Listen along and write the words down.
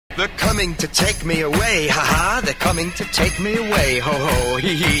They're coming to take me away, ha-ha. They're coming to take me away, ho-ho,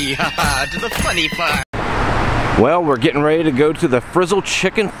 hee-hee, ha-ha, to the funny farm. Well, we're getting ready to go to the Frizzle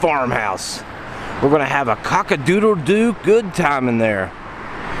Chicken Farmhouse. We're gonna have a cock-a-doodle-doo good time in there.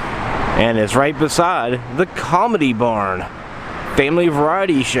 And it's right beside the Comedy Barn Family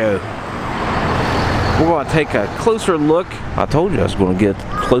Variety Show. We're gonna take a closer look. I told you I was gonna get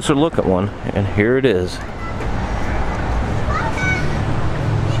a closer look at one, and here it is.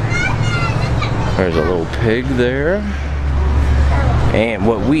 There's a little pig there. And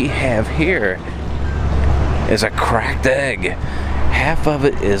what we have here is a cracked egg. Half of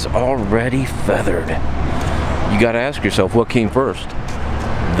it is already feathered. You gotta ask yourself, what came first?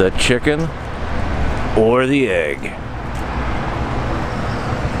 The chicken or the egg?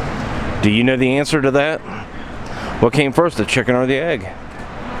 Do you know the answer to that? What came first, the chicken or the egg?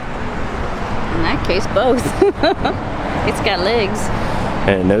 In that case, both. It's got legs.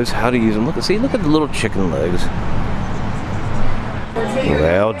 And it knows how to use them. Look at the little chicken legs.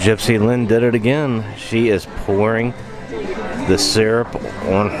 Well, Gypsy Lynn did it again. She is pouring the syrup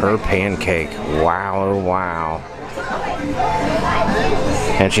on her pancake. Wow, oh wow.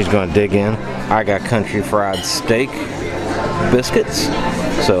 And she's going to dig in. I got country fried steak biscuits.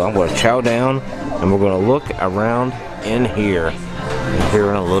 So I'm going to chow down and we're going to look around in here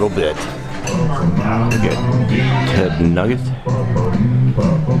in a little bit. We get Ted Nugget,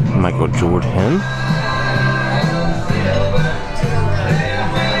 Michael Jordan,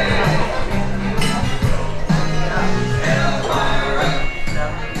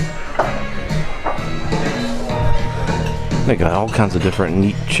 they got all kinds of different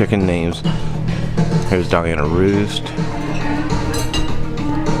neat chicken names. Here's Diana Roost.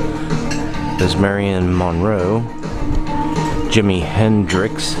 There's Marianne Monroe. Jimi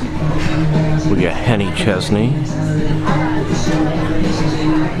Hendrix. We got Henny Chesney.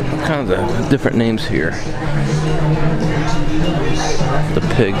 All kinds of different names here. The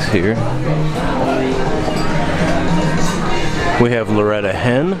pigs here. We have Loretta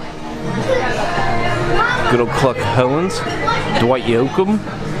Hen. Good old Cluck Howens. Dwight Yoakam.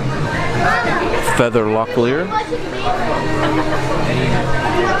 Feather Locklear.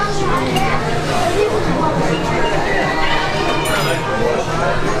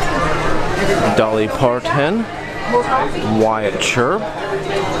 Dolly Parton, Wyatt Chirp,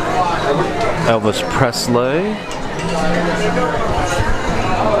 Elvis Presley,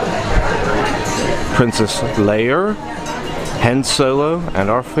 Princess Leia, Hen Solo, and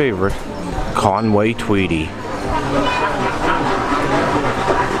our favorite, Conway Tweedy.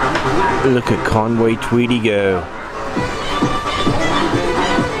 Look at Conway Tweedy go.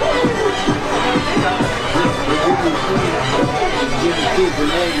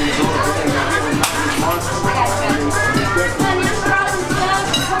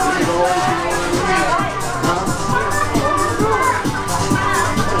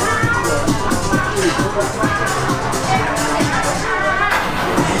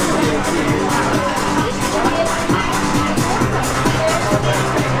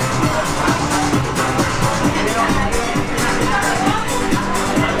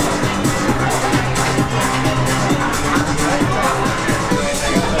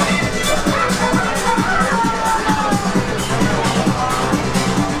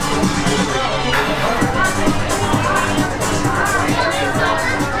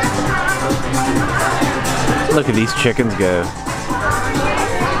 Look at these chickens go.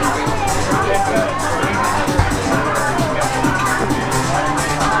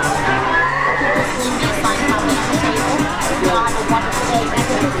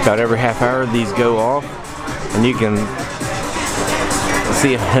 About every half hour these go off and you can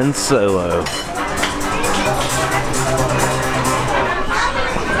see a hen solo.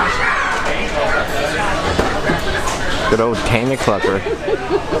 Good old Tanya Clucker.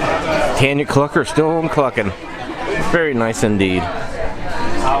 Tanya Clucker still on clucking. Very nice indeed.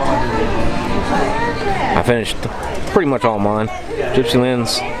 I finished pretty much all mine. Gypsy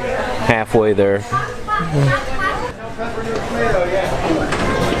Lynn's halfway there.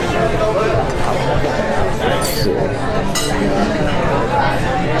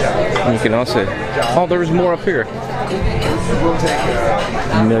 And you can also, oh, there's more up here.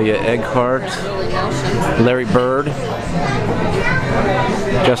 Amelia Earhart, Larry Bird,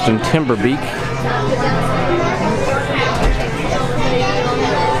 Justin Timberbeek,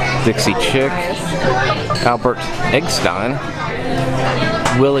 Dixie Chick, Albert Eggstein,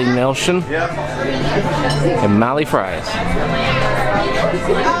 Willie Nelson, and Molly Fries.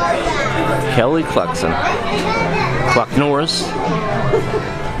 Kelly Cluxon, Cluck Norris.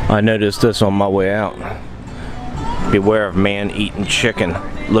 I noticed this on my way out. Beware of man eating chicken.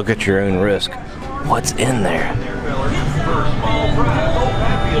 Look at your own risk. What's in there?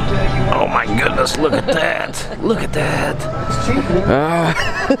 Oh my goodness, look at that. Look at that.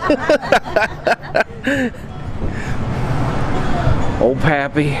 Old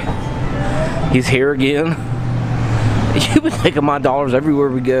Pappy. He's here again. You've been taking my dollars everywhere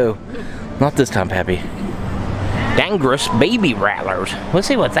we go. Not this time, Pappy. Dangerous baby rattlers. Let's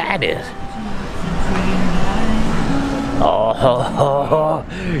see what that is. Oh,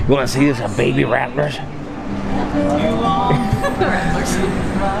 you want to see this? Baby rattlers?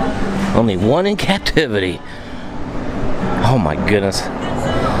 Only one in captivity. Oh my goodness.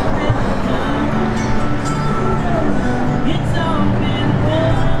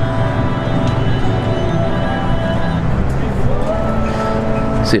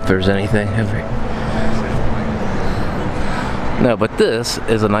 See if there's anything over here. No, but this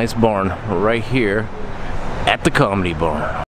is a nice barn right here at the Comedy Barn.